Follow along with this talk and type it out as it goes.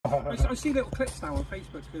I see little clips now on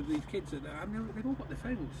Facebook of these kids and they've all got their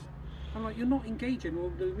phones. I'm like, you're not engaging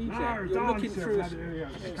with the music. No, you're looking through.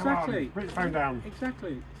 Exactly. Put your phone down.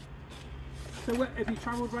 Exactly. So, have you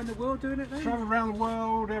travelled around the world doing it then? Travelled around the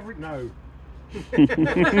world no. No,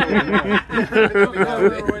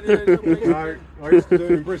 I used to do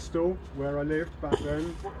it in Bristol, where I lived back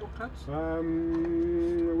then. What clubs?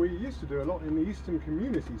 We used to do a lot in the Eastern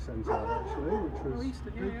Community Centre actually, which was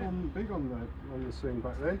big on the scene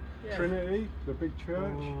back then. Yeah. Trinity, the big church.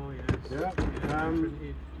 Oh yes. Yeah.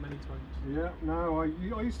 Trinity many times. Yeah. No, I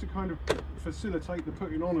used to kind of facilitate the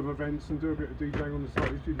putting on of events and do a bit of DJing on the side.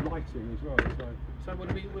 I used to do lighting as well. So would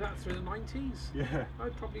that through the 90s? Yeah. I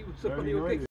probably was Early one of your 90s. big